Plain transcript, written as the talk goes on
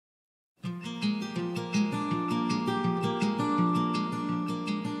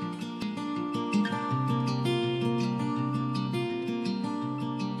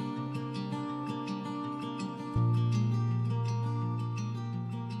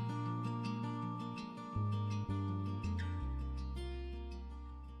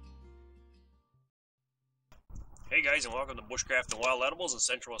Hey guys, and welcome to Bushcraft and Wild Edibles in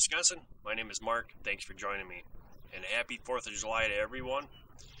central Wisconsin. My name is Mark. Thanks for joining me. And happy 4th of July to everyone.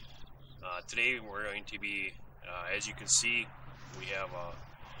 Today we're going to be, as you can see, we have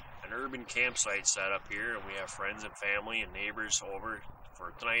an urban campsite set up here, and we have friends and family and neighbors over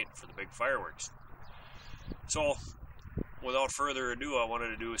for tonight for the big fireworks. So, without further ado, I wanted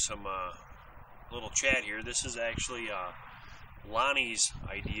to do some little chat here. This is actually Lonnie's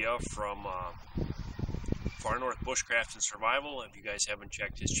idea from Far North Bushcraft and Survival. If you guys haven't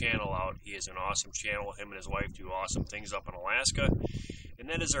checked his channel out, he has an awesome channel. Him and his wife do awesome things up in Alaska. And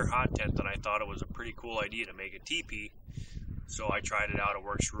that is their hot tent, and I thought it was a pretty cool idea to make a teepee. So I tried it out. It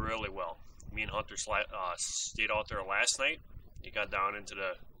works really well. Me and Hunter stayed out there last night. It got down into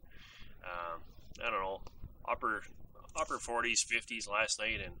the, I don't know, upper 40s, 50s last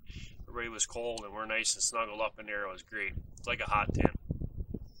night, and everybody was cold, and we're nice and snuggled up in there. It was great. It's like a hot tent.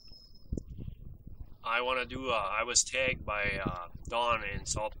 I want to do, I was tagged by Dawn in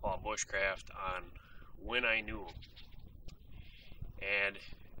SouthPaw Bushcraft on when I knew. And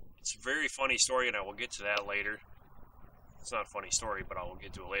it's a very funny story, and I will get to that later. It's not a funny story, but I will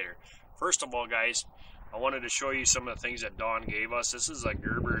get to it later. First of all, guys, I wanted to show you some of the things that Dawn gave us. This is a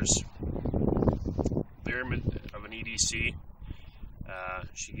Gerber's Learman of an EDC.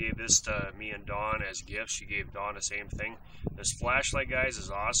 She gave this to me and Dawn as gifts. She gave Dawn the same thing. This flashlight, guys, is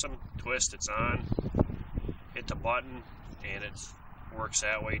awesome. Twist, it's on. Hit the button, and it works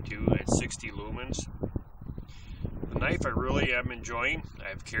that way too. It's 60 lumens. The knife I really am enjoying.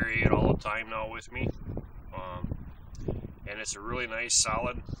 I carry it all the time now with me. And it's a really nice,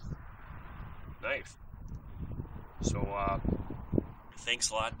 solid knife. So, thanks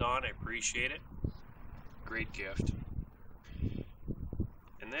a lot, Dawn. I appreciate it. Great gift.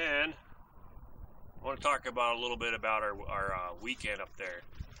 And then I want to talk about a little bit about our weekend up there.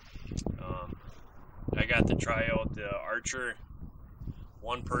 I got to try out the Archer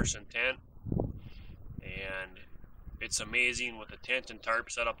one-person tent, and it's amazing with the tent and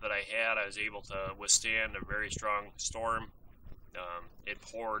tarp setup that I had. I was able to withstand a very strong storm. It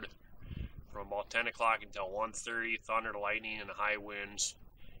poured from about 10 o'clock until 1:30, thunder, lightning, and high winds,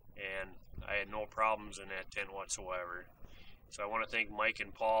 and I had no problems in that tent whatsoever. So I want to thank Mike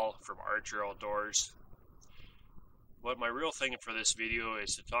and Paul from Archer Outdoors. But my real thing for this video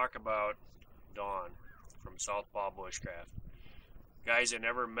is to talk about Dawn from SouthPaw Bushcraft. Guys, I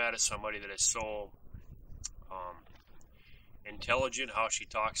never met somebody that is so intelligent how she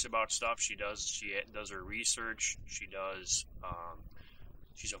talks about stuff. She does her research. She's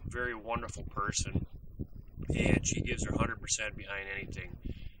a very wonderful person, and she gives her 100% behind anything.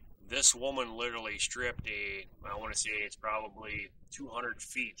 This woman literally stripped I want to say it's probably 200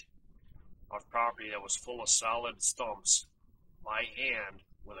 feet of property that was full of solid stumps by hand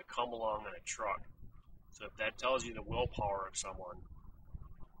with a come-along and a truck. So if that tells you the willpower of someone,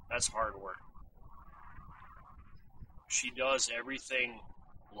 that's hard work. She does everything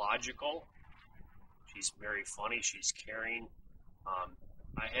logical. She's very funny. She's caring.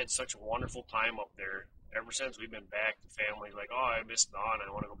 I had such a wonderful time up there. Ever since we've been back, the family's like, oh, I miss Dawn.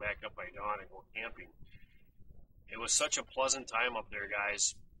 I want to go back up by Dawn and go camping. It was such a pleasant time up there,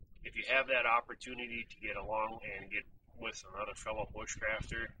 guys. If you have that opportunity to get along and get with another fellow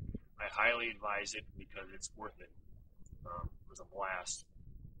bushcrafter, I highly advise it because it's worth it. It was a blast.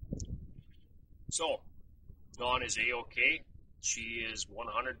 So, Dawn is A-OK. She is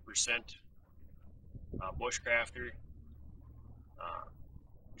 100% bushcrafter.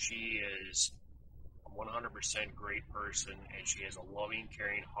 She is a 100% great person, and she has a loving,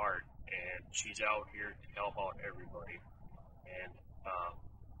 caring heart, and she's out here to help out everybody, and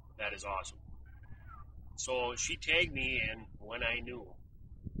that is awesome. So she tagged me in when I knew,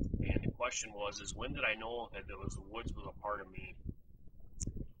 and the question was, when did I know that the woods was a part of me?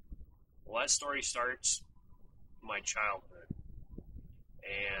 Well, that story starts my childhood,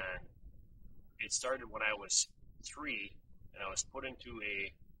 and it started when I was 3, and I was put into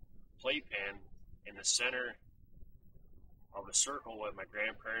a playpen in the center of a circle where my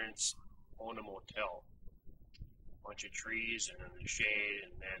grandparents owned a motel. A bunch of trees and in the shade,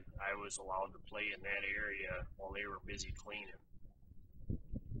 and then I was allowed to play in that area while they were busy cleaning.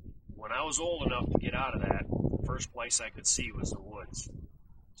 When I was old enough to get out of that, the first place I could see was the woods.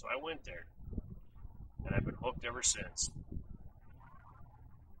 So I went there, and I've been hooked ever since.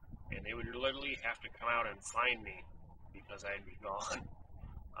 And they would literally have to come out and find me because I'd be gone.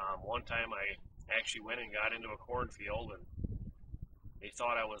 One time I actually went and got into a cornfield, and they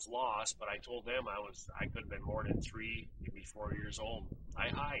thought I was lost, but I told them I could have been more than 3, maybe 4 years old. I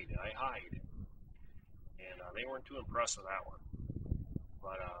hide. And they weren't too impressed with that one.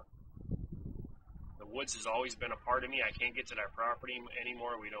 But The woods has always been a part of me. I can't get to that property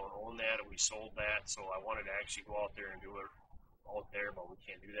anymore. We don't own that, and we sold that, so I wanted to actually go out there and do it out there, but we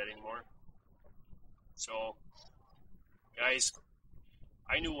can't do that anymore. So, guys,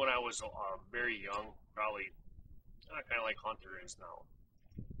 I knew when I was very young, probably kind of like Hunter is now,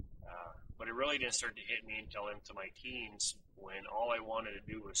 but it really didn't start to hit me until into my teens, when all I wanted to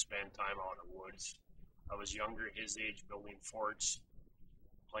do was spend time out in the woods. I was younger, his age, building forts,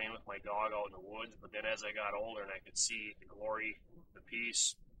 playing with my dog out in the woods. But then as I got older and I could see the glory, the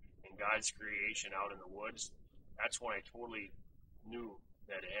peace, and God's creation out in the woods, that's when I totally knew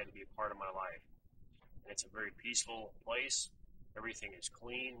that it had to be a part of my life. And it's a very peaceful place. Everything is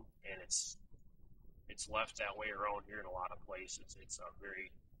clean, and it's left that way around here in a lot of places. It's a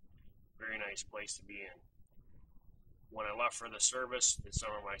very, very nice place to be in. When I left for the service, did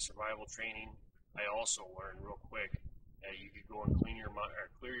some of my survival training, I also learned real quick that you could go and clear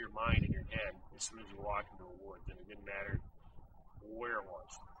your mind and your head as soon as you walk into a woods, and it didn't matter where it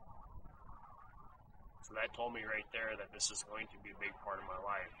was. So that told me right there that this is going to be a big part of my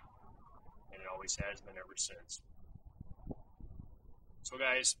life, and it always has been ever since. So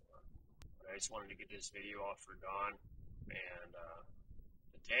guys, I just wanted to get this video off for Dawn and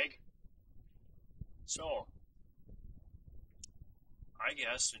the tag. So, I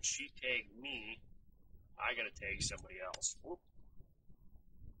guess since she tagged me, I gotta tag somebody else. Whoop.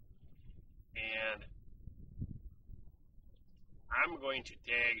 And I'm going to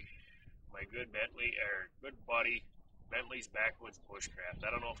tag my good Bentley, or good buddy, Bentley's Backwoods Bushcraft.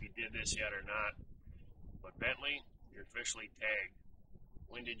 I don't know if he did this yet or not, but Bentley, you're officially tagged.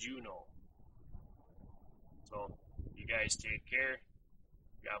 When did you know? So, you guys take care.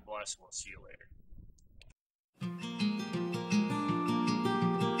 God bless, and we'll see you later.